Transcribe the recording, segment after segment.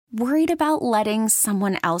Worried about letting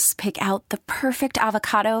someone else pick out the perfect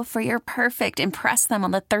avocado for your perfect impress them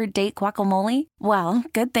on the third date guacamole? Well,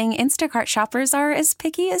 good thing Instacart shoppers are as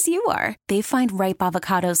picky as you are. They find ripe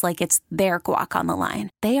avocados like it's their guac on the line.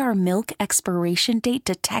 They are milk expiration date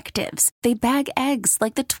detectives. They bag eggs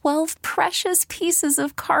like the 12 precious pieces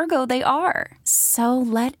of cargo they are. So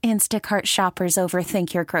let Instacart shoppers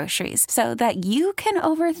overthink your groceries so that you can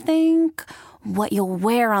overthink what you'll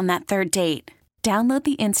wear on that third date. Download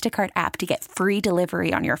the Instacart app to get free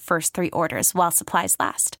delivery on your first 3 orders while supplies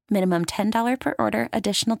last. Minimum $10 per order.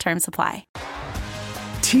 Additional terms apply.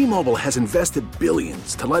 T-Mobile has invested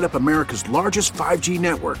billions to light up America's largest 5G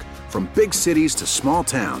network, from big cities to small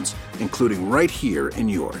towns, including right here in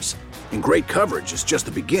yours. And great coverage is just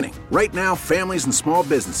the beginning. Right now, families and small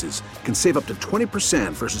businesses can save up to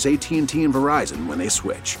 20% versus AT&T and Verizon when they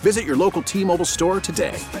switch. Visit your local T-Mobile store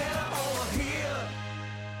today.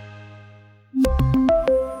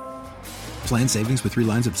 Plan savings with 3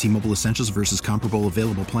 lines of T-Mobile Essentials versus comparable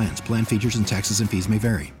available plans. Plan features and taxes and fees may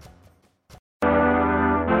vary.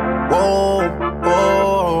 Whoa,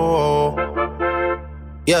 whoa,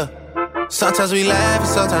 yeah. Sometimes we laugh and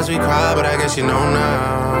sometimes we cry, but I guess you know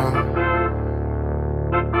now.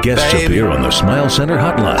 Guests appear on the Smile Center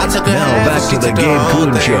hotline. Now back to the Gabe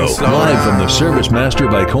Kuhn Show, live from the Service Master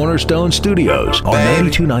by Cornerstone Studios on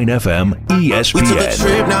 92.9 FM ESPN. We took a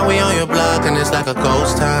trip, now we on your block and it's like a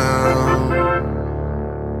ghost town.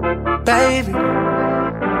 Baby,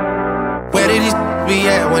 where did these be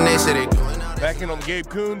at when they said they going out? Back in on the Gabe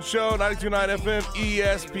Kuhn Show, 92.9 FM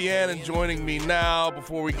ESPN, and joining me now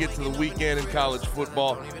before we get to the weekend in college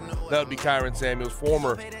football, that would be Kyron Samuels,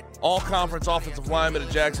 former all-conference offensive lineman at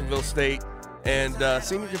Jacksonville State and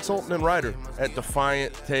senior consultant and writer at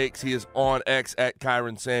Defiant Takes. He is on X at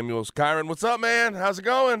Kyron Samuels. Kyron, what's up, man? How's it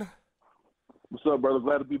going? What's up, brother?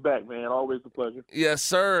 Glad to be back, man. Always a pleasure. Yes,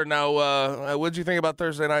 sir. Now, what did you think about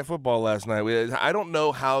Thursday Night Football last night? I don't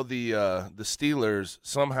know how the Steelers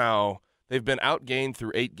somehow they've been outgained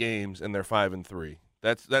through 8 games and they're 5-3.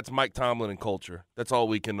 That's Mike Tomlin and culture. That's all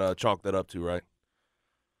we can chalk that up to, right?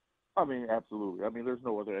 I mean, absolutely. I mean, there's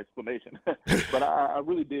no other explanation. But I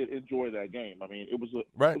really did enjoy that game. I mean, it was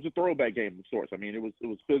a throwback game of sorts. I mean, it was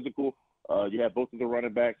physical. You had both of the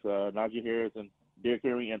running backs, Najee Harris and Derrick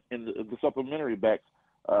Henry, and the supplementary backs,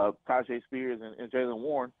 Tajay Spears and Jaylen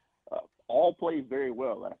Warren, all played very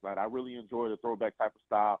well last night. I really enjoyed the throwback type of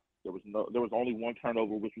style. There was only one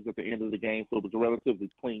turnover, which was at the end of the game, so it was a relatively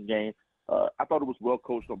clean game. I thought it was well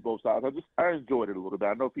coached on both sides. I enjoyed it a little bit.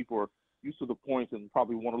 I know people are used to the points and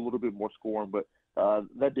probably want a little bit more scoring, but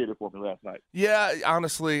that did it for me last night. Yeah,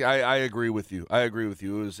 honestly, I agree with you. It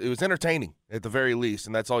was entertaining at the very least,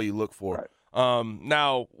 and that's all you look for. Right.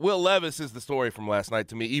 Now, Will Levis is the story from last night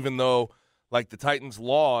to me, even though like the Titans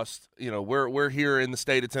lost. You know, we're here in the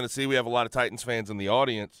state of Tennessee. We have a lot of Titans fans in the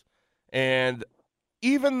audience, and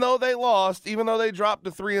even though they lost, even though they dropped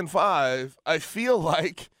to 3-5, I feel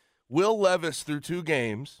like Will Levis through 2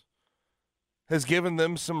 games has given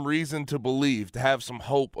them some reason to believe, to have some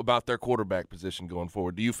hope about their quarterback position going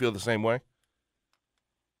forward. Do you feel the same way?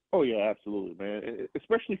 Oh, yeah, absolutely, man,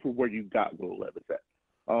 especially for where you got Will Levis at.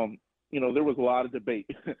 There was a lot of debate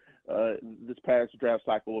this past draft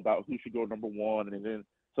cycle about who should go number 1 and then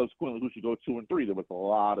subsequently who should go 2 and 3. There was a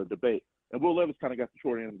lot of debate. And Will Levis kind of got the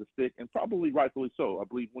short end of the stick, and probably rightfully so. I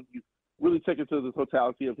believe when you really take it to the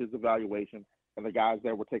totality of his evaluation and the guys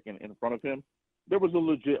that were taken in front of him, there was a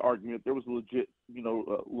legit argument. There was a legit,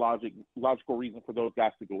 logical reason for those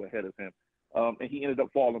guys to go ahead of him. And he ended up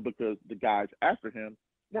falling because the guys after him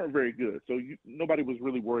weren't very good. So nobody was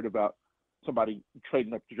really worried about somebody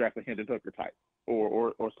trading up to draft a Hendon Tucker type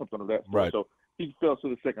or something of that sort. Right. So he fell to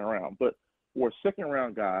the second round. But for a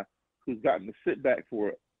second-round guy who's gotten to sit back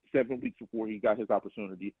for 7 weeks before he got his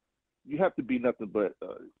opportunity, you have to be nothing but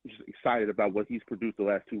just excited about what he's produced the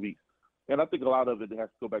last 2 weeks. And I think a lot of it has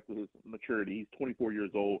to go back to his maturity. He's 24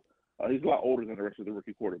 years old. He's a lot older than the rest of the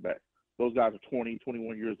rookie quarterbacks. Those guys are 20,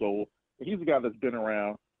 21 years old. And he's a guy that's been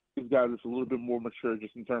around. He's a guy that's a little bit more mature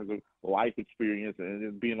just in terms of life experience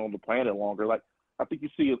and being on the planet longer. Like, I think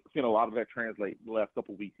you've seen a lot of that translate the last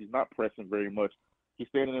couple of weeks. He's not pressing very much. He's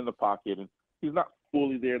standing in the pocket, and he's not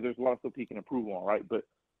fully there. There's a lot of stuff he can improve on, right? But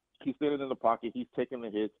he's standing in the pocket. He's taking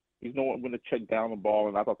the hits. He's knowing when to check down the ball,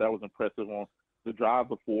 and I thought that was impressive on the drive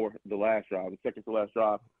before the last drive, the second to last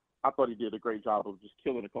drive. I thought he did a great job of just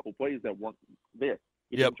killing a couple plays that weren't there.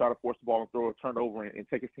 He didn't try to force the ball and throw a turnover and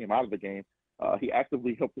take his team out of the game. He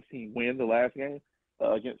actively helped his team win the last game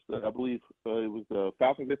against, I believe, it was the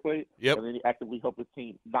Falcons they played. Yep. And then he actively helped his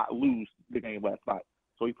team not lose the game last night.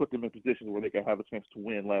 So he put them in positions where they can have a chance to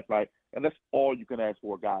win last night. And that's all you can ask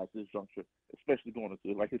for, guys, this juncture, especially going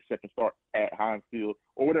into like his second start at Heinz Field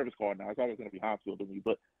or whatever it's called now. It's always going to be Heinz Field to me.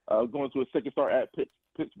 But going to a second start at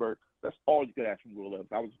Pittsburgh, that's all you can ask from Will Levis.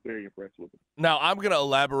 I was very impressed with him. Now, I'm going to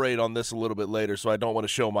elaborate on this a little bit later, so I don't want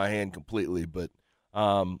to show my hand completely. But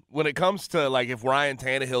when it comes to, like, if Ryan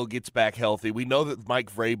Tannehill gets back healthy, we know that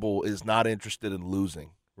Mike Vrabel is not interested in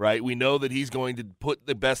losing. Right, we know that he's going to put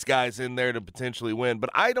the best guys in there to potentially win, but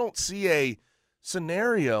I don't see a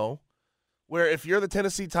scenario where if you're the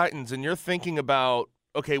Tennessee Titans and you're thinking about,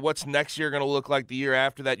 okay, what's next year going to look like, the year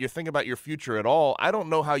after that, you're thinking about your future at all. I don't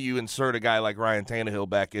know how you insert a guy like Ryan Tannehill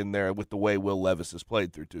back in there with the way Will Levis has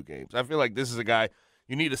played through 2 games. I feel like this is a guy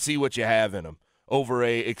you need to see what you have in him over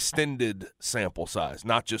a extended sample size,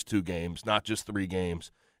 not just 2 games, not just 3 games.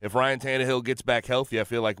 If Ryan Tannehill gets back healthy, I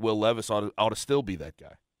feel like Will Levis ought to still be that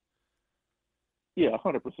guy. Yeah,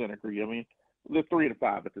 100% agree. I mean, they're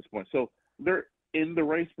 3-5 at this point. So they're in the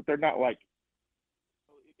race, but they're not like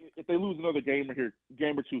 – if they lose another game or 2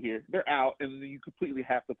 here, they're out, and you completely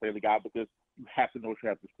have to play the guy because you have to know what you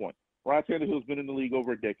have at this point. Ryan Tannehill's been in the league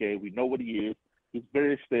over a decade. We know what he is. He's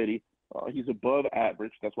very steady. He's above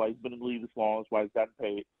average. That's why he's been in the league this long. That's why he's gotten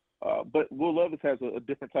paid. But Will Levis has a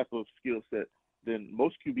different type of skill set than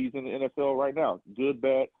most QBs in the NFL right now, good,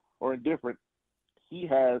 bad, or indifferent. He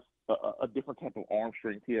has a different type of arm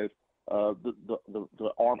strength. He has the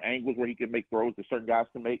arm angles where he can make throws that certain guys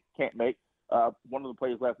can't make. One of the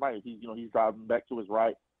plays last night, he's driving back to his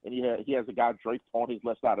right, and he has a guy draped on his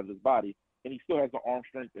left side of his body, and he still has the arm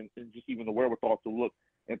strength and just even the wherewithal to look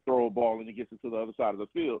and throw a ball, and he gets it to the other side of the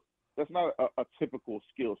field. That's not a typical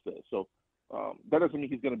skill set. So that doesn't mean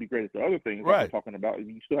he's going to be great at the other things right. that we're talking about.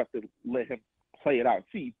 You still have to let him play it out and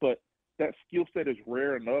see, but that skill set is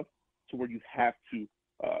rare enough to where you have to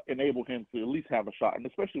enable him to at least have a shot, and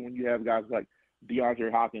especially when you have guys like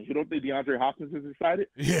DeAndre Hopkins. You don't think DeAndre Hopkins is excited?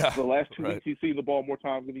 Yeah. The last 2 right. weeks, he's seen the ball more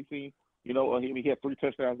times than he's seen. He had 3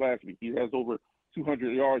 touchdowns last week. He has over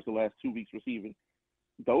 200 yards the last 2 weeks receiving.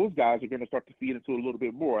 Those guys are going to start to feed into it a little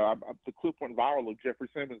bit more. The clip went viral of Jeffrey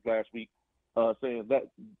Simmons last week saying that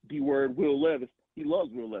D-word Will Levis. He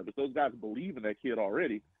loves Will Levis. Those guys believe in that kid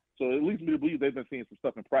already. So it leads me to believe they've been seeing some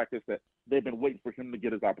stuff in practice that they've been waiting for him to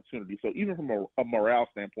get his opportunity. So even from a morale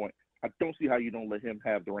standpoint, I don't see how you don't let him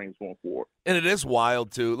have the reins going forward. And it is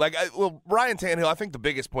wild, too. Ryan Tannehill, I think the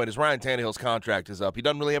biggest point is Ryan Tannehill's contract is up. He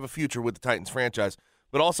doesn't really have a future with the Titans franchise.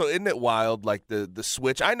 But also, isn't it wild, like the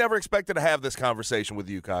switch? I never expected to have this conversation with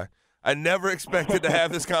you, Kai. I never expected to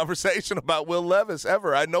have this conversation about Will Levis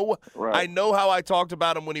ever. I know how I talked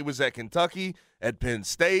about him when he was at Kentucky, at Penn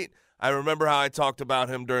State. I remember how I talked about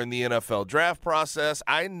him during the NFL draft process.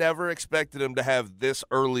 I never expected him to have this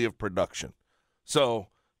early of production. So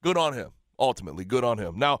good on him, ultimately. Good on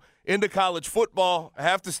him. Now, into college football, I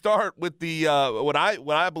have to start with the what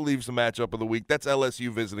I believe is the matchup of the week. That's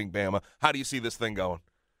LSU visiting Bama. How do you see this thing going?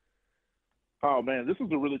 Oh, man, this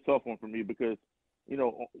is a really tough one for me because,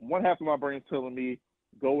 one half of my brain's telling me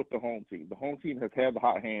go with the home team. The home team has had the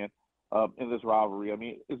hot hand in this rivalry. I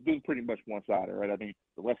mean, it's been pretty much one-sided, right? I mean,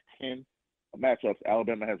 the last 10 matchups,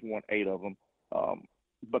 Alabama has won 8 of them.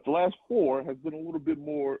 But the last 4 has been a little bit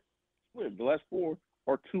more split. The last 4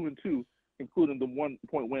 are 2-2, including the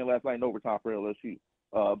 1-point win last night in overtime for LSU.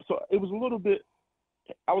 So it was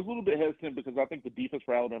I was a little bit hesitant because I think the defense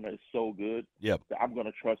for Alabama is so good that I'm going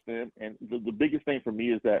to trust them. And the biggest thing for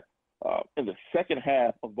me is that in the second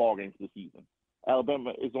half of ball games this season,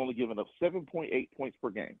 Alabama is only giving up 7.8 points per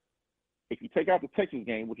game. If you take out the Texas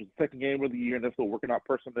game, which is the second game of the year, and they're still working out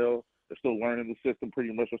personnel, they're still learning the system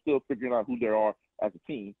pretty much, they're still figuring out who they are as a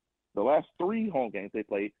team. The last 3 home games they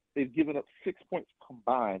played, they've given up 6 points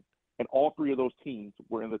combined, and all 3 of those teams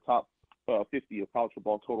were in the top 50 of college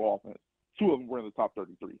football total offense. 2 of them were in the top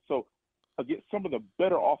 33. So, against some of the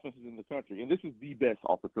better offenses in the country, and this is the best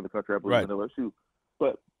offense in the country, I believe, in LSU,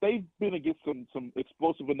 but they've been against some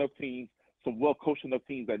explosive enough teams, some well-coached enough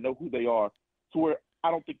teams that know who they are, to where I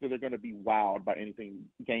don't think that they're going to be wowed by anything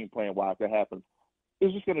game plan-wise that happens.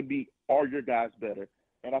 It's just going to be, are your guys better?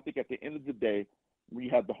 And I think at the end of the day, we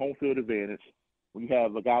have the home field advantage. We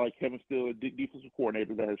have a guy like Kevin Steele, a defensive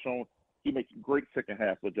coordinator that has shown he makes great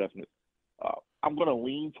second-half adjustments. I'm going to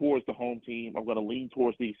lean towards the home team. I'm going to lean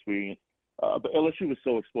towards the experience. But LSU is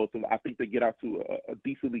so explosive. I think they get out to a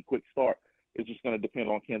decently quick start. It's just going to depend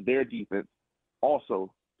on can their defense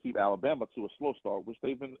also keep Alabama to a slow start, which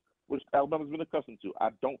Alabama's been accustomed to. I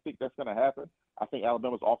don't think that's going to happen. I think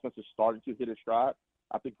Alabama's offense is starting to hit its stride.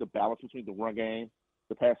 I think the balance between the run game,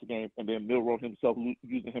 the passing game, and then Milroe himself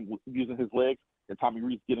using his legs, and Tommy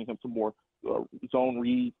Rees getting him some more zone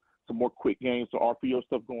reads, some more quick games, so RPO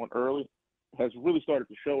stuff going early. has really started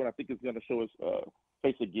to show, and I think it's going to show its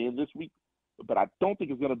face again this week. But I don't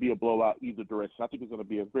think it's going to be a blowout either direction. I think it's going to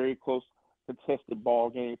be a very close, contested ball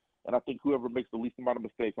game, and I think whoever makes the least amount of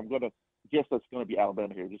mistakes, I'm going to guess that's going to be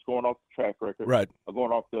Alabama here, just going off the track record. Right.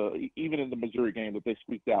 Going off even in the Missouri game that they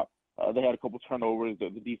squeaked out, they had a couple turnovers. The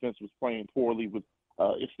defense was playing poorly with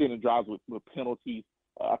extending drives with penalties.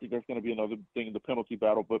 I think there's going to be another thing in the penalty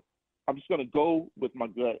battle, but I'm just going to go with my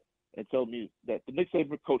gut and tell me that the Nick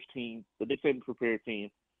Saban coach team, the Nick Saban prepared team,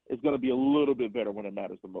 is going to be a little bit better when it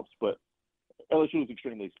matters the most. But LSU is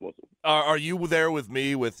extremely explosive. Are you there with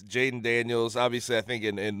me with Jaden Daniels? Obviously, I think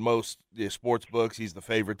in most sports books, he's the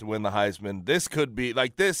favorite to win the Heisman. This could be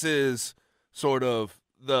this is sort of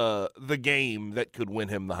the game that could win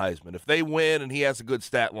him the Heisman. If they win and he has a good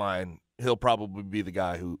stat line, he'll probably be the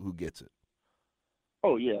guy who gets it.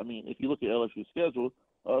 Oh yeah, I mean, if you look at LSU's schedule,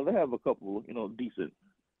 they have a couple, decent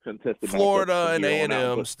contested. Florida and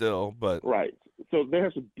A&M still, but right. So they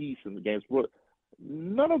have some decent games, but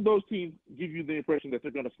none of those teams give you the impression that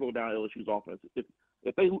they're going to slow down LSU's offense.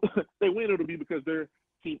 If they win, it'll be because their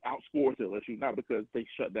team outscores LSU, not because they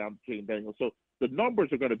shut down Jaden Daniels. So the numbers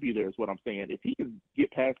are going to be there, is what I'm saying. If he can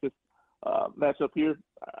get past this matchup here,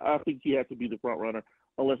 I think he has to be the front runner,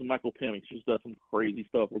 unless Michael Penix just does some crazy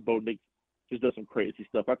stuff or Bo Nix just does some crazy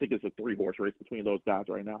stuff. I think it's a 3-horse race between those guys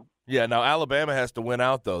right now. Yeah, now Alabama has to win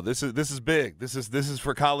out though. This is big. This is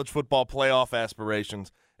for college football playoff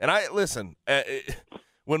aspirations. And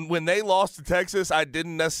when they lost to Texas, I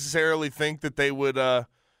didn't necessarily think that they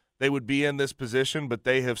would be in this position, but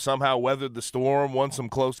they have somehow weathered the storm, won some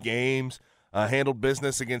close games, handled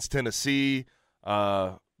business against Tennessee.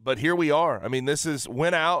 But here we are. I mean, this is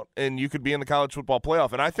win out, and you could be in the college football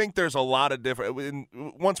playoff. And I think there's a lot of different –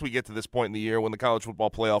 once we get to this point in the year when the college football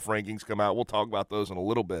playoff rankings come out, we'll talk about those in a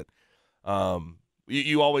little bit.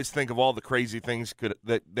 You always think of all the crazy things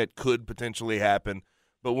that could potentially happen.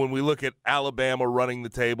 But when we look at Alabama running the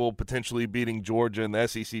table, potentially beating Georgia in the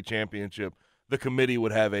SEC championship, the committee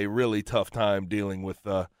would have a really tough time dealing with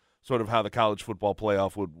sort of how the college football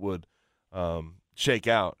playoff would shake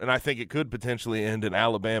out. And I think it could potentially end in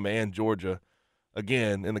Alabama and Georgia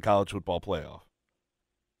again in the college football playoff.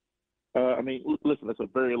 I mean, listen, that's a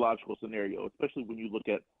very logical scenario, especially when you look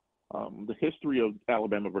at the history of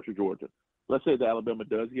Alabama versus Georgia. Let's say that Alabama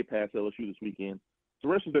does get past LSU this weekend. The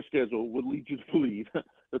rest of their schedule would lead you to believe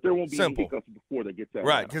that there won't be any hiccups before they get to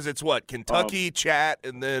Alabama. Right, because it's what? Kentucky, Chat,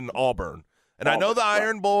 and then Auburn. And I know the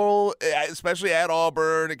Iron Bowl, especially at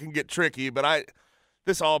Auburn, it can get tricky, but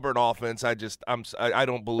this Auburn offense, I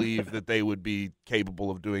don't believe that they would be capable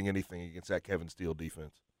of doing anything against that Kevin Steele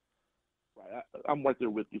defense. Right, I'm right there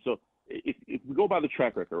with you. So if we go by the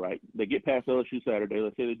track record, right, they get past LSU Saturday.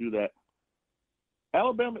 Let's say they do that.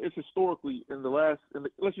 Alabama is historically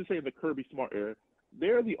let's just say in the Kirby Smart era,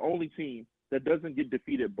 they're the only team that doesn't get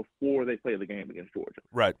defeated before they play the game against Georgia.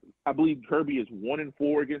 Right. I believe Kirby is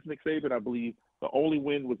 1-4 against Nick Saban. I believe the only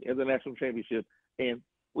win was in the national championship. And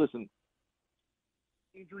listen,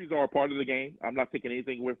 injuries are a part of the game. I'm not taking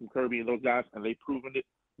anything away from Kirby and those guys, and they've proven it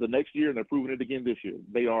the next year, and they're proving it again this year.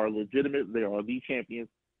 They are legitimate. They are the champions.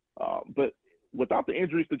 But without the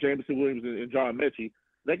injuries to Jamison Williams and John Mechie,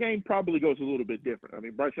 that game probably goes a little bit different. I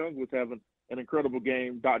mean, Bryce Young was having an incredible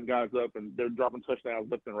game, dotting guys up, and they're dropping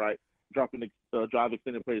touchdowns left and right, dropping drive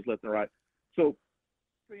extended plays left and right. So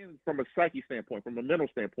from a psyche standpoint, from a mental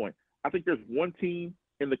standpoint, I think there's one team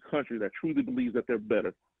in the country that truly believes that they're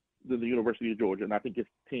better than the University of Georgia, and I think it's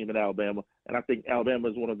the team in Alabama. And I think Alabama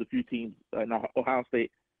is one of the few teams in Ohio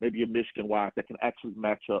State, maybe in Michigan-wise, that can actually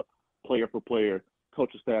match up player for player,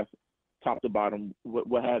 coaching staff, top to bottom,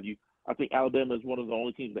 what have you. I think Alabama is one of the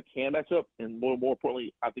only teams that can match up, and more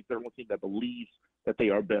importantly, I think they're one team that believes that they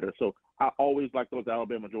are better. So I always like those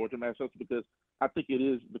Alabama-Georgia matchups because I think it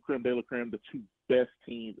is the creme de la creme, the two best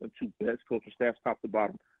teams and two best coaching staffs, top to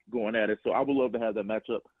bottom, going at it. So I would love to have that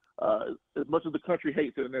matchup. As much as the country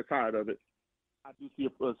hates it and they're tired of it, I do see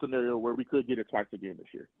a scenario where we could get it twice again this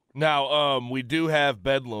year. Now, we do have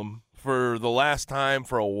Bedlam for the last time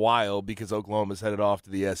for a while because Oklahoma's headed off to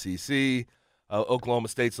the SEC. Oklahoma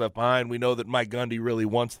State's left behind. We know that Mike Gundy really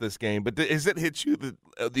wants this game. But has it hit you that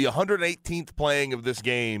the 118th playing of this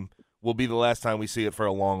game will be the last time we see it for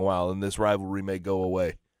a long while, and this rivalry may go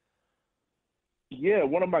away? Yeah,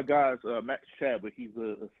 one of my guys, Matt Chadwick, he's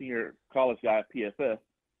a senior college guy at PFF.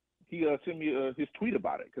 He sent me his tweet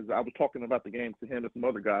about it because I was talking about the game to him and some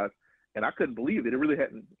other guys, and I couldn't believe it. It really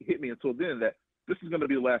hadn't hit me until then that this is going to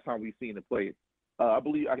be the last time we've seen it played. I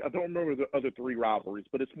believe I don't remember the other three rivalries,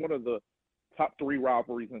 but it's one of the top three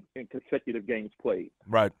rivalries in consecutive games played.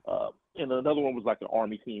 Right. And another one was like an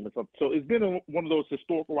Army team and stuff. So it's been one of those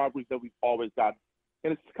historical rivalries that we've always got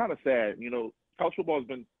and it's kind of sad. College football has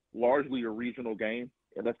been largely a regional game,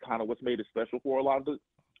 and that's kind of what's made it special for a lot of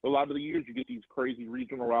the years. You get these crazy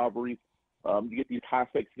regional rivalries. You get these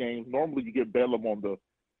high-stakes games. Normally, you get Bedlam on the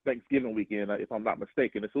Thanksgiving weekend, if I'm not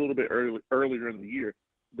mistaken. It's a little bit earlier in the year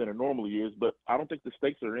than it normally is, but I don't think the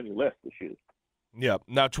stakes are any less this year. Yeah.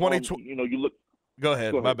 Now, 2020. You look. Go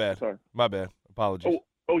ahead. My bad. Sorry. My bad. Apologies.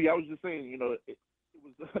 Oh yeah. I was just saying. It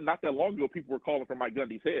was not that long ago. People were calling for Mike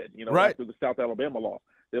Gundy's head. Right. After the South Alabama loss,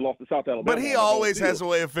 they lost to South Alabama. But he always has a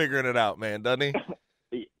way of figuring it out, man, doesn't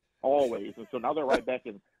he? Always. And so now they're right back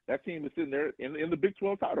in. That team is sitting there in the Big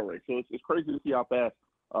 12 title race. So it's crazy to see how fast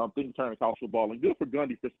things turn in college football. And good for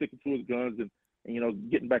Gundy for sticking to his guns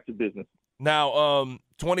and getting back to business. Now,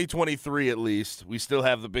 2023 at least, we still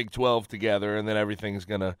have the Big 12 together, and then everything's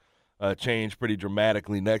going to change pretty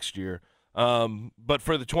dramatically next year. But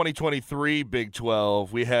for the 2023 Big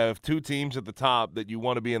 12, we have two teams at the top that you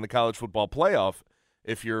want to be in the college football playoff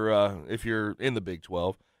if you're in the Big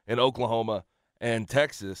 12, in Oklahoma and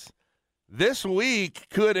Texas. This week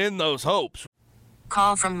could end those hopes.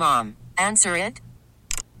 Call from mom. Answer it.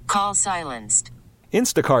 Call silenced.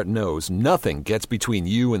 Instacart knows nothing gets between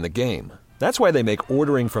you and the game. That's why they make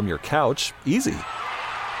ordering from your couch easy.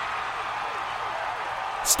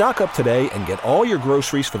 Stock up today and get all your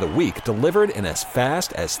groceries for the week delivered in as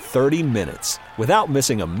fast as 30 minutes without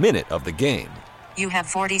missing a minute of the game. You have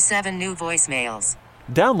 47 new voicemails.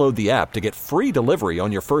 Download the app to get free delivery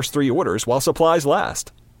on your first 3 orders while supplies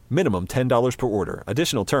last. Minimum $10 per order.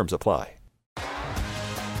 Additional terms apply.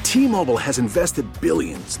 T-Mobile has invested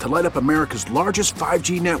billions to light up America's largest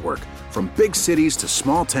 5G network, from big cities to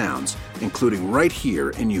small towns, including right here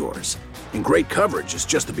in yours. And great coverage is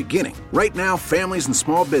just the beginning. Right now, families and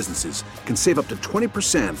small businesses can save up to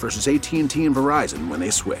 20% versus AT&T and Verizon when they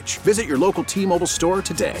switch. Visit your local T-Mobile store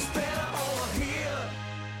today.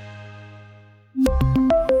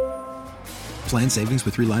 Plan savings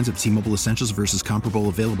with 3 lines of T-Mobile Essentials versus comparable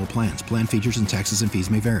available plans. Plan features and taxes and fees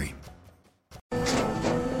may vary.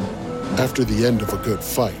 After the end of a good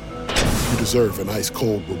fight, you deserve an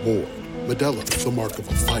ice-cold reward. Modelo is the mark of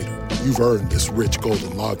a fighter. You've earned this rich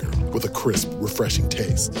golden lager with a crisp, refreshing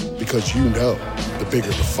taste. Because you know, the bigger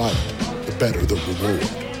the fight, the better the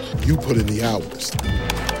reward. You put in the hours,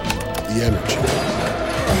 the energy,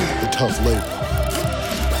 the tough labor.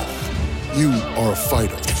 You are a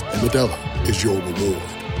fighter, and Modelo is your reward.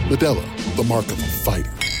 Modelo, the mark of a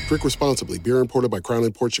fighter. Drink responsibly. Beer imported by Crown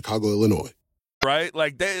Imports, Chicago, Illinois. Right?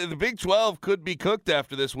 Like, the Big 12 could be cooked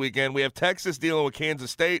after this weekend. We have Texas dealing with Kansas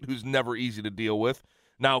State, who's never easy to deal with.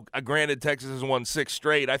 Now, granted, Texas has won 6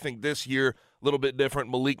 straight. I think this year, a little bit different.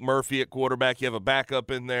 Malik Murphy at quarterback. You have a backup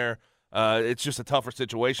in there. It's just a tougher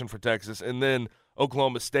situation for Texas. And then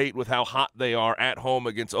Oklahoma State, with how hot they are at home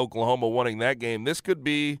against Oklahoma, winning that game. This could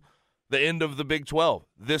be the end of the Big 12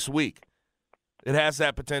 this week. It has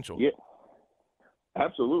that potential. Yeah.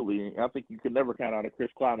 Absolutely. I think you can never count out a Chris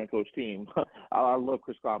Kleiman coach team. I love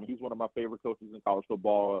Chris Kleiman. He's one of my favorite coaches in college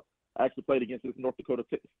football. I actually played against his North Dakota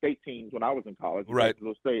State teams when I was in college. Right.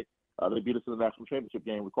 North Dakota State. They beat us in the national championship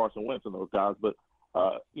game with Carson Wentz and those guys. But,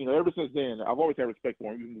 ever since then, I've always had respect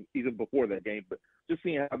for him, even before that game. But just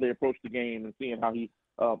seeing how they approached the game and seeing how he,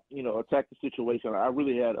 attacked the situation, I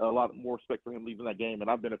really had a lot more respect for him leaving that game, and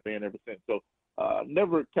I've been a fan ever since. So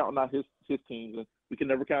never counting out his teams, and we can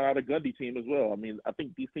never count out a Gundy team as well. I mean, I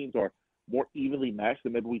think these teams are more evenly matched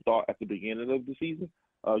than maybe we thought at the beginning of the season.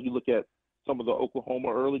 You look at some of the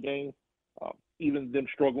Oklahoma early games, even them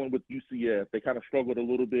struggling with UCF, they kind of struggled a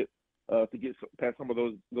little bit to get past some of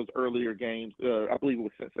those earlier games. I believe it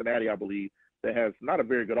was Cincinnati, that has not a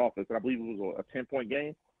very good offense, and I believe it was a 10-point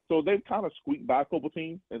game. So they've kind of squeaked by a couple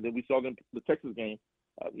teams, and then we saw them the Texas game.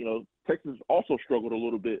 Texas also struggled a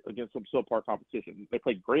little bit against some subpar competition. They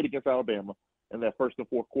played great against Alabama in that first and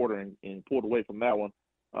fourth quarter and pulled away from that one.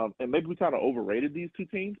 And maybe we kind of overrated these two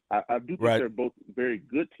teams. I do think they're both very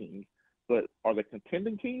good teams, but are they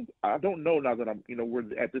contending teams? I don't know now that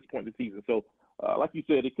we're at this point in the season. So, like you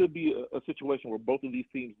said, it could be a situation where both of these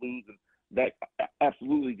teams lose, and that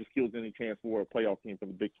absolutely just kills any chance for a playoff team from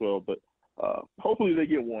the Big 12. But hopefully they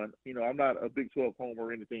get one. I'm not a Big 12 homer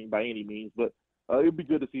or anything by any means, but it'd be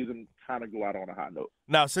good to see them kind of go out on a high note.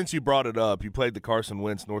 Now, since you brought it up, you played the Carson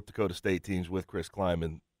Wentz North Dakota State teams with Chris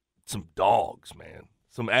Kleiman. Some dogs, man.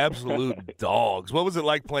 Some absolute dogs. What was it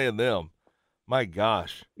like playing them? My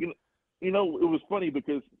gosh. It was funny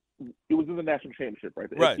because it was in the national championship, right?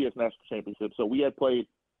 The FCS national championship. So we had played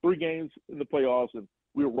 3 games in the playoffs, and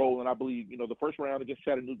we were rolling. I believe, the first round against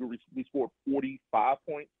Chattanooga, we scored 45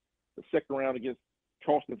 points. The second round against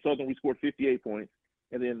Charleston Southern, we scored 58 points.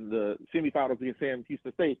 And then the semifinals against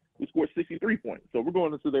Houston State, we scored 63 points. So we're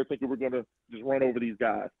going into there thinking we're going to just run over these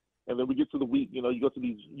guys. And then we get to the week, you go to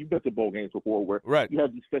these, you've been to bowl games before where you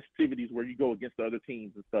have these festivities where you go against the other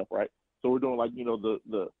teams and stuff, right? So we're doing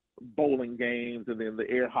the bowling games and then the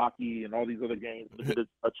air hockey and all these other games,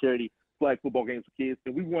 a charity flag football games for kids.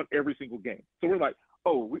 And we won every single game. So we're like,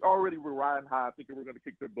 oh, we already were riding high thinking we're going to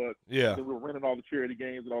kick their butt. Yeah. And we're winning all the charity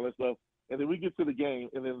games and all that stuff. And then we get to the game,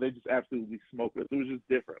 and then they just absolutely smoke us. It was just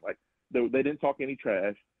different. Like, they didn't talk any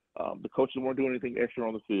trash. The coaches weren't doing anything extra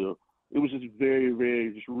on the field. It was just very,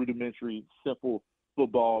 very just rudimentary, simple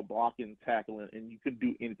football, blocking, tackling, and you couldn't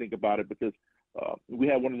do anything about it because we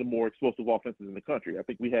had one of the more explosive offenses in the country. I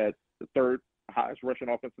think we had the third highest rushing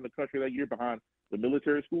offense in the country that year behind the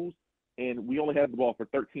military schools, and we only had the ball for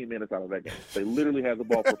 13 minutes out of that game. They literally had the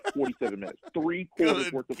ball for 47 minutes. 3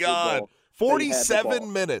 quarters worth of football.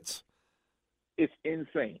 47 minutes. It's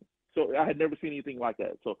insane. So I had never seen anything like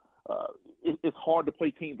that. So it's hard to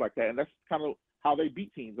play teams like that, and that's kind of how they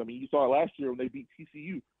beat teams. I mean, you saw it last year when they beat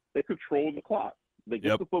TCU. They control the clock. They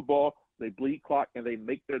get the football, they bleed clock, and they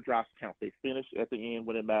make their drives count. They finish at the end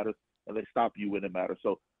when it matters, and they stop you when it matters.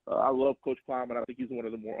 So I love Coach Kleiman. I think he's one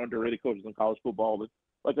of the more underrated coaches in college football. And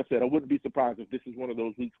like I said, I wouldn't be surprised if this is one of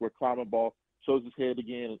those weeks where Kleiman ball shows his head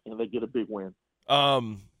again and they get a big win.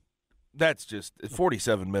 That's just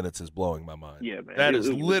 47 minutes is blowing my mind. Yeah, man.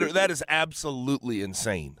 That is absolutely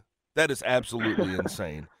insane. That is absolutely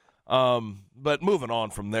insane. But moving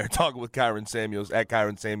on from there, talking with Kyron Samuels at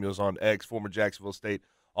Kyron Samuels on X, former Jacksonville State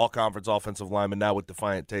all-conference offensive lineman, now with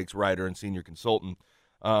Defiant Takes, writer and senior consultant.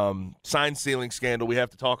 Sign stealing scandal, we have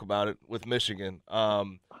to talk about it with Michigan.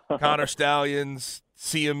 Connor Stallions,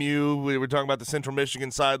 CMU, we were talking about the Central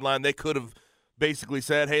Michigan sideline. They could have basically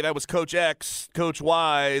said, hey, that was Coach X, Coach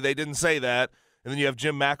Y. They didn't say that. And then you have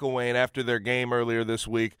Jim McElwain after their game earlier this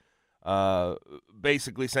week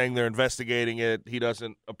basically saying they're investigating it. He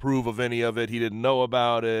doesn't approve of any of it. He didn't know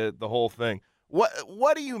about it, the whole thing.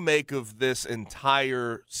 What do you make of this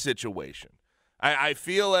entire situation? I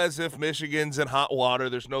feel as if Michigan's in hot water.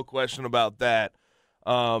 There's no question about that.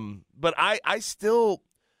 But I still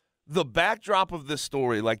 – the backdrop of this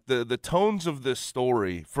story, like the tones of this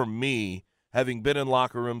story for me, having been in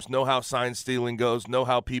locker rooms, know how sign stealing goes, know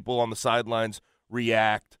how people on the sidelines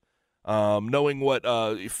react, knowing what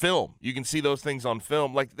film. You can see those things on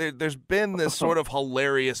film. Like there's been this sort of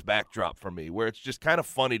hilarious backdrop for me where it's just kind of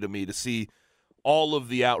funny to me to see all of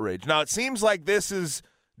the outrage. Now, it seems like this is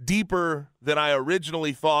deeper than I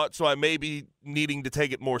originally thought, so I may be needing to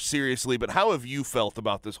take it more seriously. But how have you felt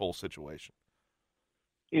about this whole situation?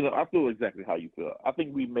 I feel exactly how you feel. I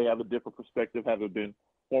think we may have a different perspective having been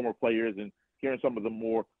former players and hearing some of the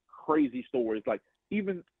more crazy stories. Like,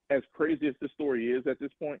 even as crazy as this story is at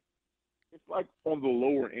this point, it's like on the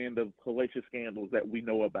lower end of hellacious scandals that we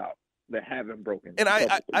know about that haven't broken. And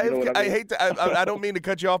I hate to, I don't mean to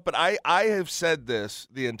cut you off, but I have said this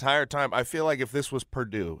the entire time. I feel like if this was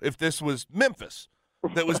Purdue, if this was Memphis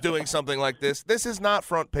that was doing something like this is not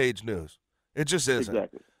front page news. It just isn't.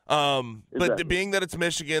 Exactly. But being that it's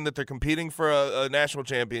Michigan, that they're competing for a national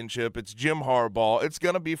championship, it's Jim Harbaugh, it's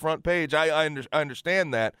going to be front page. I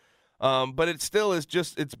understand that. But it still is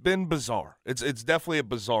just, it's been bizarre. It's definitely a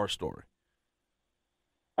bizarre story.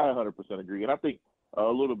 I 100% agree. And I think a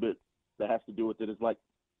little bit that has to do with it is like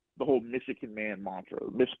the whole Michigan man mantra.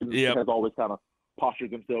 Michigan has always kind of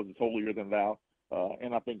postured themselves as holier than thou.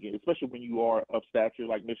 And I think especially when you are of stature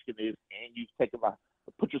like Michigan is and you've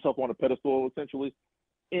put yourself on a pedestal essentially,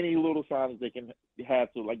 any little signs they can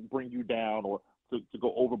have to like bring you down or to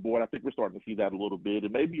go overboard. I think we're starting to see that a little bit,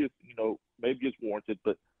 and maybe it's warranted,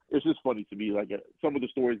 but it's just funny to me. Like some of the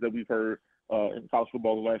stories that we've heard in college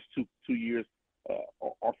football the last two years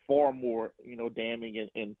are far more damning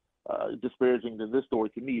and disparaging than this story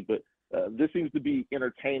to me. But this seems to be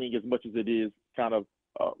entertaining as much as it is kind of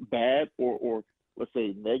bad or let's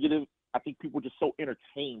say negative. I think people are just so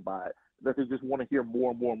entertained by it that they just want to hear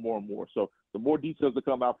more and more and more and more. So the more details that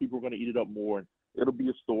come out, people are going to eat it up more, and it'll be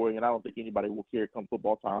a story, and I don't think anybody will care come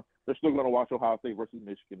football time. They're still going to watch Ohio State versus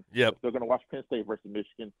Michigan. Yep. They're going to watch Penn State versus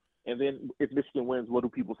Michigan. And then if Michigan wins, what do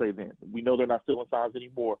people say then? We know they're not stealing signs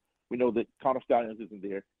anymore. We know that Connor Stallions isn't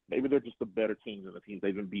there. Maybe they're just a better team than the teams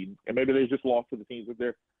they've been beaten. And maybe they just lost to the teams that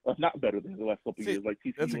they're not better than the last couple of years, like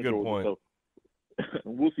TCU. That's a good point. So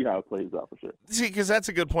we'll see how it plays out for sure. See, because that's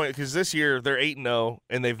a good point, because this year they're 8-0,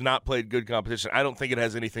 and they've not played good competition. I don't think it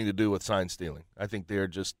has anything to do with sign stealing. I think they're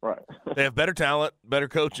just they have better talent, better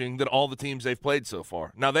coaching than all the teams they've played so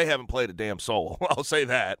far. Now, they haven't played a damn soul. I'll say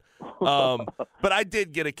that. But I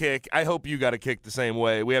did get a kick. I hope you got a kick the same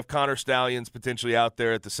way. We have Connor Stallions potentially out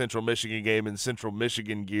there at the Central Michigan game in Central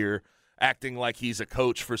Michigan gear acting like he's a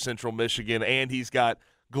coach for Central Michigan, and he's got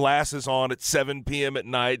glasses on at 7 p.m. at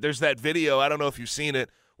night. There's that video, I don't know if you've seen it,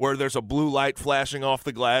 where there's a blue light flashing off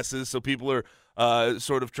the glasses, so people are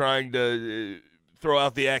sort of trying to throw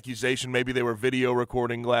out the accusation maybe they were video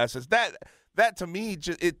recording glasses. That to me,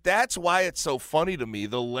 that's why it's so funny to me,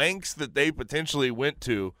 the lengths that they potentially went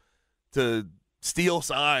to steal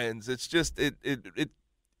signs. It's just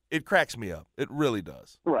it cracks me up. It really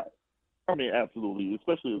does. Right. I mean, absolutely.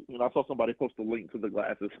 Especially, I saw somebody post a link to the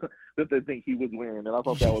glasses that they think he was wearing, and I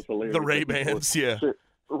thought that was hilarious. The Ray-Bans, yeah.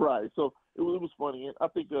 Right. So it was funny, and I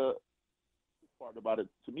think the part about it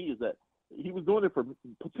to me is that he was doing it for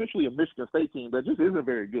potentially a Michigan State team that just isn't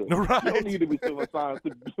very good. Right. You don't need to be stealing signs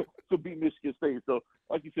to beat Michigan State. So,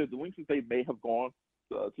 like you said, the lengths that they may have gone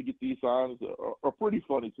to get these signs are pretty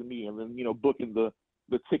funny to me. And then, booking the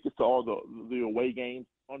tickets to all the away games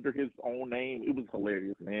under his own name, it was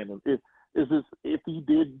hilarious, man. And if he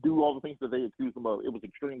did do all the things that they accused him of, it was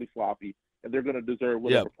extremely sloppy, and they're going to deserve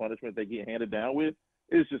whatever punishment they get handed down with.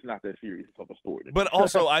 It's just not that serious of a story. But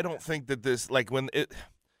also, I don't think that this,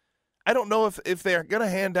 I don't know if they're going to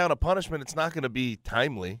hand down a punishment, it's not going to be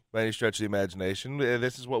timely by any stretch of the imagination.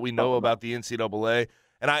 This is what we know about the NCAA.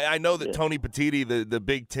 And I know that Tony Petitti, the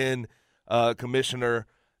Big Ten commissioner,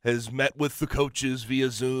 has met with the coaches via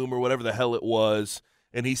Zoom or whatever the hell it was,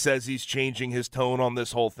 and he says he's changing his tone on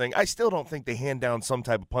this whole thing. I still don't think they hand down some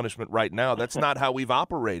type of punishment right now. That's not how we've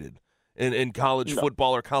operated in college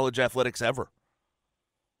football or college athletics ever.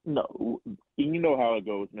 No. You know how it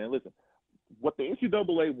goes, man. Listen, what the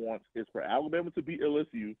NCAA wants is for Alabama to beat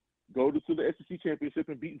LSU, go to the SEC championship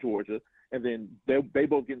and beat Georgia, and then they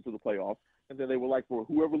both get into the playoffs. And then they would like for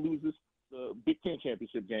whoever loses the Big Ten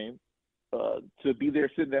championship game to be there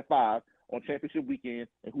sitting at 5 on championship weekend,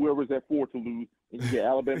 and whoever's at 4 to lose, and you get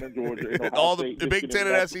Alabama and Georgia. And Ohio all State, the Big Ten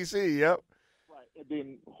and SEC, yep. Right, and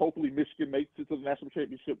then hopefully Michigan makes it to the national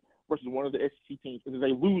championship versus one of the SEC teams, and then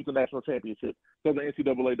they lose the national championship, so the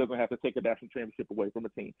NCAA doesn't have to take a national championship away from a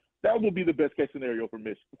team. That will be the best case scenario for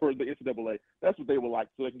the NCAA. That's what they would like,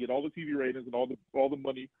 so they can get all the TV ratings and all the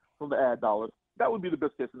money from the ad dollars. That would be the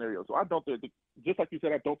best case scenario. So I don't think, just like you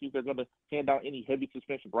said, I don't think they're going to hand out any heavy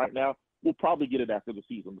suspension right now. We'll probably get it after the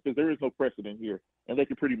season because there is no precedent here, and they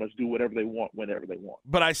can pretty much do whatever they want whenever they want.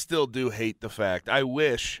 But I still do hate the fact. I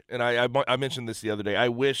wish, and I mentioned this the other day, I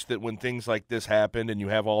wish that when things like this happen and you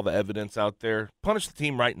have all the evidence out there, punish the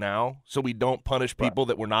team right now so we don't punish people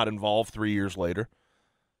that were not involved 3 years later.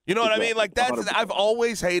 You know what I mean? Like I've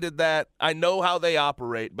always hated that. I know how they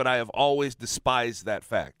operate, but I have always despised that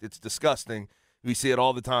fact. It's disgusting. We see it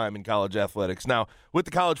all the time in college athletics. Now, with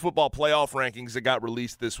the college football playoff rankings that got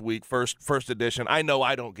released this week, first edition, I know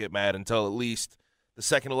I don't get mad until at least the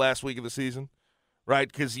second to last week of the season,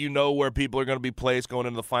 right? Because you know where people are going to be placed going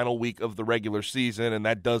into the final week of the regular season, and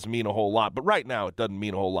that does mean a whole lot. But right now, it doesn't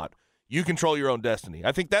mean a whole lot. You control your own destiny.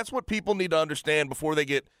 I think that's what people need to understand before they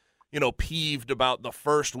get, peeved about the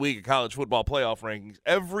first week of college football playoff rankings.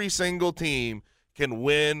 Every single team can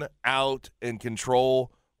win out and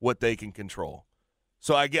control what they can control.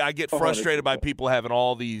 So I get frustrated by people having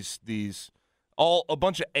all a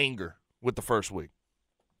bunch of anger with the first week.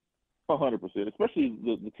 100%, especially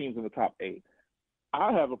the teams in the top 8.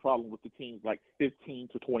 I have a problem with the teams like 15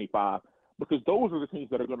 to 25 because those are the teams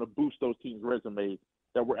that are going to boost those teams' resumes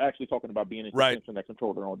that we're actually talking about being in contention that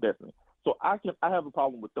control their own destiny. So I have a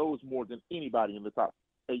problem with those more than anybody in the top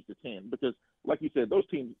 8 to 10 because, like you said, those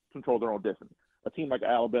teams control their own destiny. A team like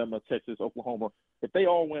Alabama, Texas, Oklahoma, if they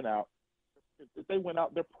all went out,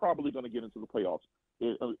 they're probably going to get into the playoffs.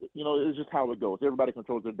 It's just how it goes. Everybody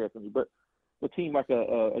controls their destiny. But a team like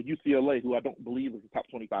a UCLA, who I don't believe is a top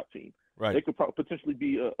 25 team, they could potentially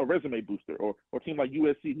be a resume booster. Or a team like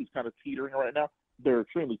USC, who's kind of teetering right now, they're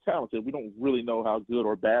extremely talented. We don't really know how good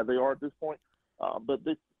or bad they are at this point. But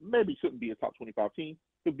they maybe shouldn't be a top 25 team.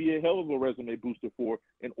 Could be a hell of a resume booster for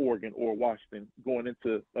an Oregon or Washington going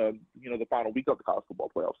into the final week of the college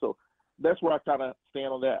football playoffs. So that's where I kind of stand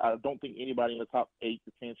on that. I don't think anybody in the top 8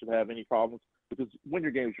 to 10 should have any problems because win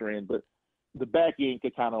your games you're in. But the back end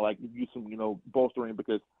could kind of like use some, bolstering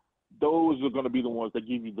because those are going to be the ones that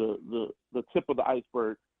give you the tip of the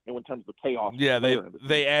iceberg in terms of chaos. Yeah,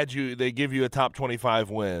 they give you a top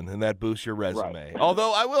 25 win, and that boosts your resume. Right.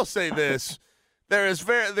 Although I will say this,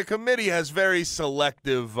 the committee has very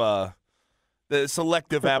selective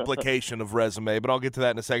application of resume, but I'll get to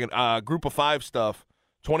that in a second. Group of 5 stuff.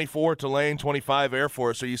 24 Tulane, 25 Air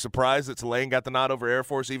Force. Are you surprised that Tulane got the nod over Air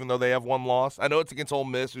Force even though they have one loss? I know it's against Ole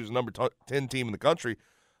Miss, who's the number 10 team in the country,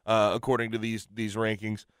 according to these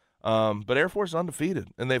rankings. But Air Force is undefeated,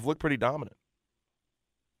 and they've looked pretty dominant.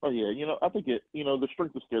 Oh, yeah. I think the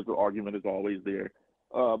strength of schedule argument is always there.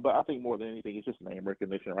 But I think more than anything, it's just name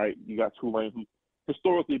recognition, right? You got Tulane, who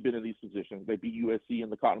historically been in these positions. They beat USC in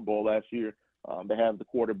the Cotton Bowl last year. They have the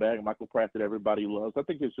quarterback, Michael Pratt, that everybody loves. I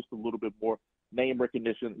think it's just a little bit more name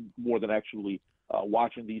recognition more than actually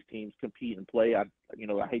watching these teams compete and play. I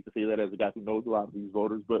hate to say that as a guy who knows a lot of these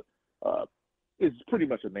voters, but it's pretty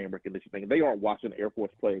much a name recognition thing. They aren't watching Air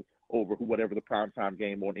Force play over whatever the primetime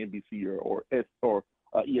game on NBC or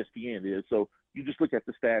ESPN is. So you just look at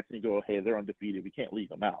the stats and you go, hey, they're undefeated. We can't leave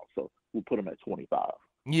them out, so we'll put them at 25.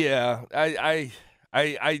 Yeah,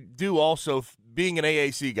 I do also, being an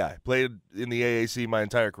AAC guy, played in the AAC my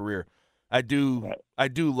entire career, I do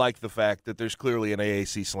like the fact that there's clearly an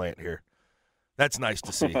AAC slant here. That's nice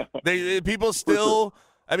to see. People still,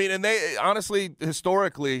 I mean, and they honestly,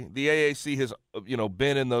 historically, the AAC has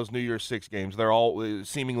been in those New Year's Six games. They're all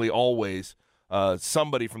seemingly always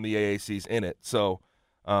somebody from the AAC's in it. So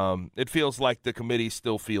it feels like the committee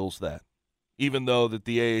still feels that, even though that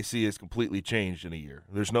the AAC has completely changed in a year.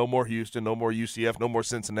 There's no more Houston, no more UCF, no more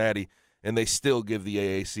Cincinnati, and they still give the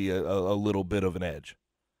AAC a little bit of an edge.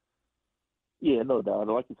 Yeah, no doubt.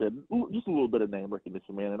 Like you said, just a little bit of name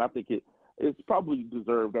recognition, man. And I think it's probably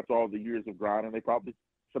deserved after all the years of grinding. They probably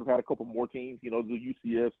should have had a couple more teams, the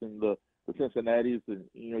UCFs and the Cincinnatis and,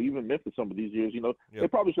 even Memphis some of these years. They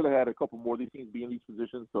probably should have had a couple more of these teams be in these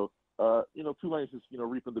positions. So, Tulane's just,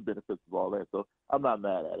 reaping the benefits of all that. So I'm not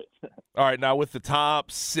mad at it. All right, now with the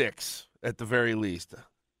top six at the very least,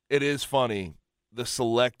 it is funny, the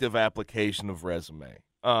selective application of resume.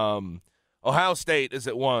 Ohio State is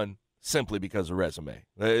at one simply because of resume.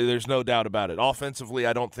 There's no doubt about it. Offensively,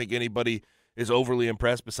 I don't think anybody is overly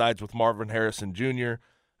impressed besides with Marvin Harrison Jr.,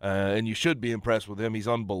 and you should be impressed with him. He's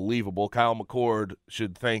unbelievable. Kyle McCord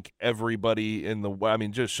should thank everybody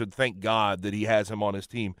should thank God that he has him on his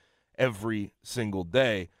team every single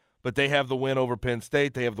day. But they have the win over Penn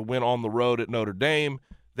State. They have the win on the road at Notre Dame.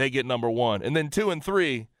 They get number one. And then 2 and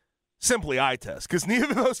 3, simply eye test, because neither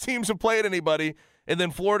of those teams have played anybody. And then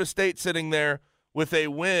Florida State sitting there with a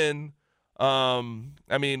win.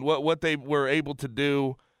 What they were able to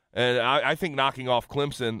do, and I think knocking off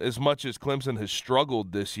Clemson, as much as Clemson has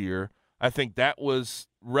struggled this year, I think that was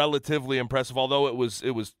relatively impressive, although it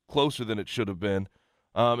was closer than it should have been.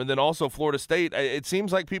 And then also Florida State, it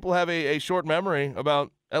seems like people have a short memory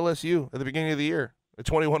about LSU at the beginning of the year, a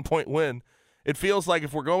 21-point win. It feels like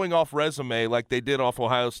if we're going off resume like they did off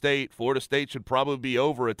Ohio State, Florida State should probably be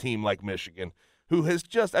over a team like Michigan, who has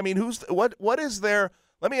just, what is their,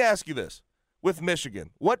 let me ask you this. With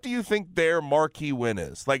Michigan, what do you think their marquee win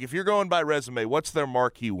is? Like, if you're going by resume, what's their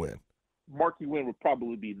marquee win? Marquee win would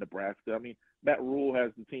probably be Nebraska. Matt Rule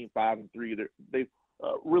has the team 5-3. They've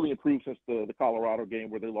really improved since the Colorado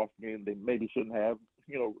game where they lost the game they maybe shouldn't have,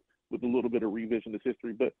 with a little bit of revisionist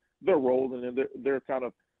history. But they're rolling, and they're kind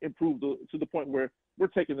of improved to the point where we're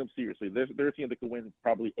taking them seriously. They're a team that could win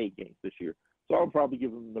probably 8 games this year. So I would probably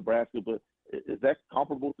give them Nebraska. But is that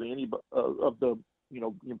comparable to any of the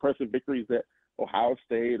impressive victories that Ohio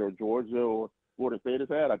State or Georgia or Florida State has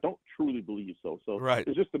had? I don't truly believe so. So right.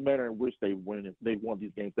 It's just the manner in which they've won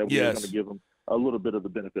these games that we're going to give them a little bit of the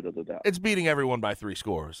benefit of the doubt. It's beating everyone by 3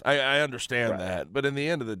 scores. I understand that, but in the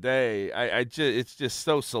end of the day, it's just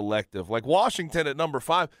so selective. Like Washington at number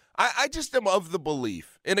 5, I just am of the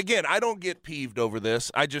belief, and again, I don't get peeved over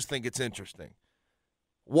this. I just think it's interesting.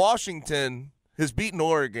 Washington has beaten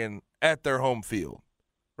Oregon at their home field.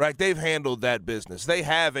 Right, they've handled that business. They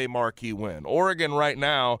have a marquee win. Oregon right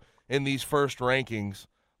now in these first rankings,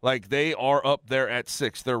 like they are up there at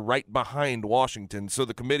 6. They're right behind Washington. So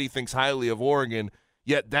the committee thinks highly of Oregon,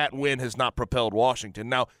 yet that win has not propelled Washington.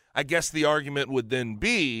 Now, I guess the argument would then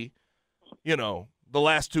be, the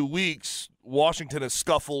last 2 weeks, Washington has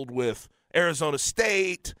scuffled with Arizona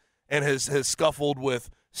State and has scuffled with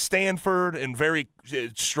Stanford and very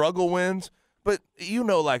struggle wins. But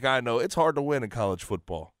like I know, it's hard to win in college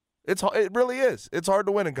football. It really is. It's hard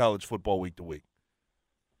to win in college football week to week.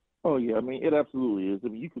 Oh, yeah. It absolutely is.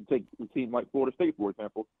 You could take a team like Florida State, for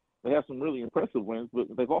example. They have some really impressive wins, but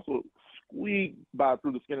they've also squeaked by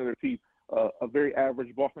through the skin of their teeth a very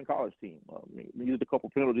average Boston College team. Needed a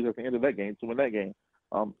couple penalties at the end of that game to win that game.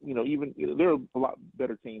 Even they're a lot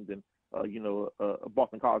better team than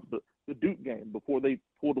Boston College. But the Duke game, before they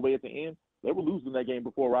pulled away at the end, they were losing that game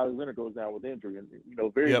before Riley Leonard goes down with injury, and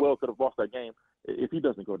very well could have lost that game if he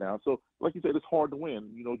doesn't go down. So, like you said, it's hard to win.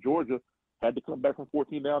 Georgia had to come back from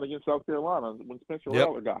 14 down against South Carolina when Spencer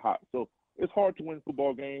Rattler got hot. So it's hard to win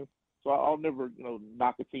football games. So I'll never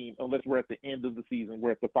knock a team unless we're at the end of the season, we're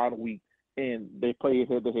at the final week, and they play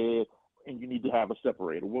head to head, and you need to have a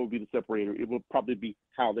separator. What would be the separator? It would probably be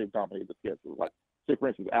how they've dominated the schedule. Like say, for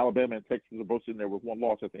instance, Alabama and Texas are both sitting there with one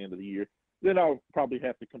loss at the end of the year, then I'll probably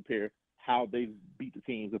have to compare how they beat the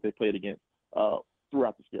teams that they played against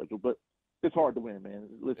throughout the schedule. But it's hard to win, man.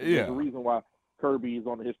 Listen, there's a reason why Kirby is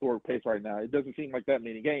on the historic pace right now. It doesn't seem like that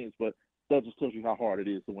many games, but that just tells you how hard it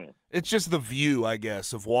is to win. It's just the view, I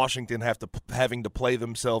guess, of Washington having to play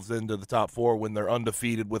themselves into the top 4 when they're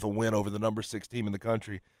undefeated with a win over the number 6 team in the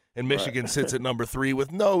country. And Michigan sits at number 3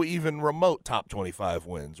 with no even remote top 25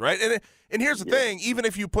 wins, right? And here's the thing. Even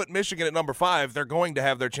if you put Michigan at number 5, they're going to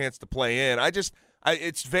have their chance to play in.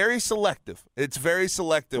 It's very selective. It's very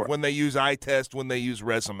selective when they use eye test, when they use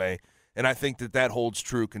resume. And I think that holds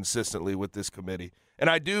true consistently with this committee. And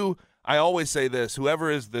I always say this,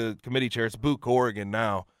 whoever is the committee chair, it's Boot Corrigan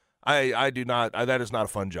now. That is not a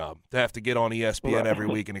fun job to have to get on ESPN every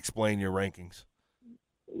week and explain your rankings.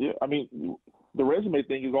 Yeah, I mean, the resume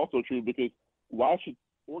thing is also true because why should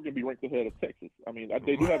Oregon be ranked ahead of Texas? I mean,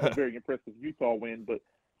 they do have a very impressive Utah win, but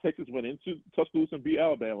Texas went into Tuscaloosa and beat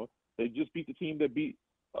Alabama. They just beat the team that beat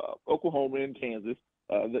Oklahoma and Kansas.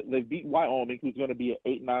 They beat Wyoming, who's going to be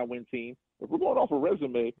an 8-9 win team. If we're going off a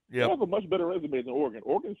resume, they have a much better resume than Oregon.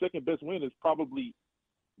 Oregon's second best win is probably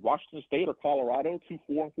Washington State or Colorado, 2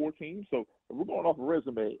 4-4 teams. So if we're going off a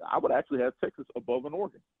resume, I would actually have Texas above an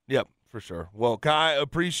Oregon. Yep, for sure. Well, Kai,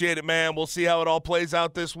 appreciate it, man. We'll see how it all plays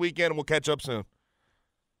out this weekend, and we'll catch up soon.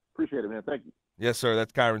 Appreciate it, man. Thank you. Yes, sir.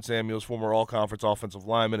 That's Kyron Samuels, former all-conference offensive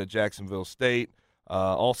lineman at Jacksonville State.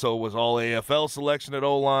 Also was all-AFL selection at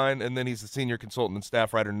O-line, and then he's the senior consultant and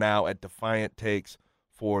staff writer now at Defiant Takes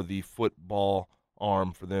for the football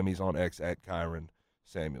arm for them. He's on X at Kyron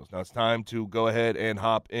Samuels. Now it's time to go ahead and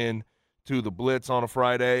hop in to the Blitz on a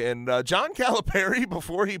Friday. And John Calipari,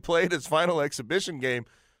 before he played his final exhibition game,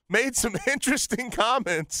 made some interesting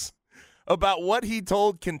comments about what he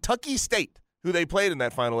told Kentucky State, who they played in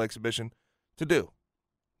that final exhibition, to do.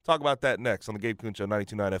 Talk about that next on the Gabe Kuhn Show,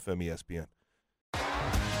 92.9 FM ESPN.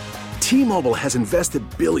 T-Mobile has invested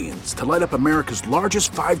billions to light up America's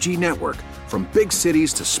largest 5G network, from big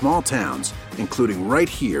cities to small towns, including right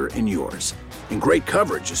here in yours. And great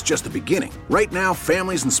coverage is just the beginning. Right now,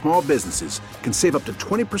 families and small businesses can save up to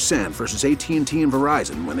 20% versus AT&T and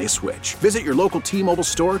Verizon when they switch. Visit your local T-Mobile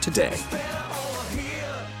store today.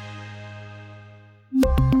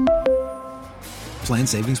 Plan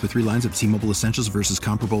savings with 3 lines of T-Mobile Essentials versus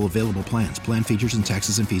comparable available plans. Plan features and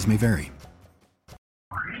taxes and fees may vary.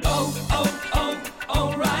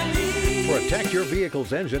 Protect your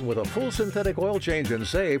vehicle's engine with a full synthetic oil change and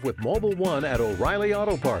save with Mobile One at O'Reilly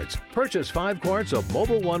Auto Parts. Purchase 5 quarts of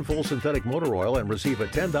Mobile One full synthetic motor oil and receive a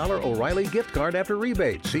 $10 O'Reilly gift card after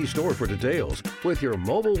rebate. See store for details. With your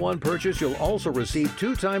Mobile One purchase, you'll also receive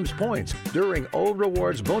 2 times points during O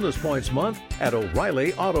Rewards Bonus Points Month at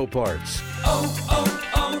O'Reilly Auto Parts.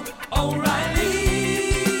 O'Reilly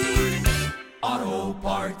Auto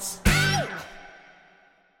Parts.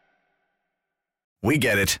 We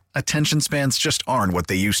get it. Attention spans just aren't what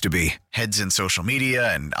they used to be. Heads in social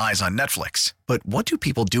media and eyes on Netflix. But what do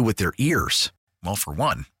people do with their ears? Well, for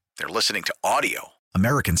one, they're listening to audio.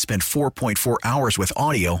 Americans spend 4.4 hours with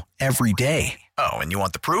audio every day. Oh, and you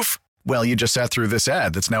want the proof? Well, you just sat through this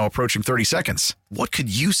ad that's now approaching 30 seconds. What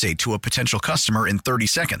could you say to a potential customer in 30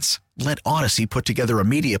 seconds? Let Odyssey put together a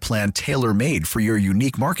media plan tailor-made for your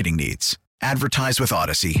unique marketing needs. Advertise with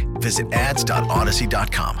Odyssey. Visit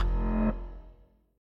ads.odyssey.com.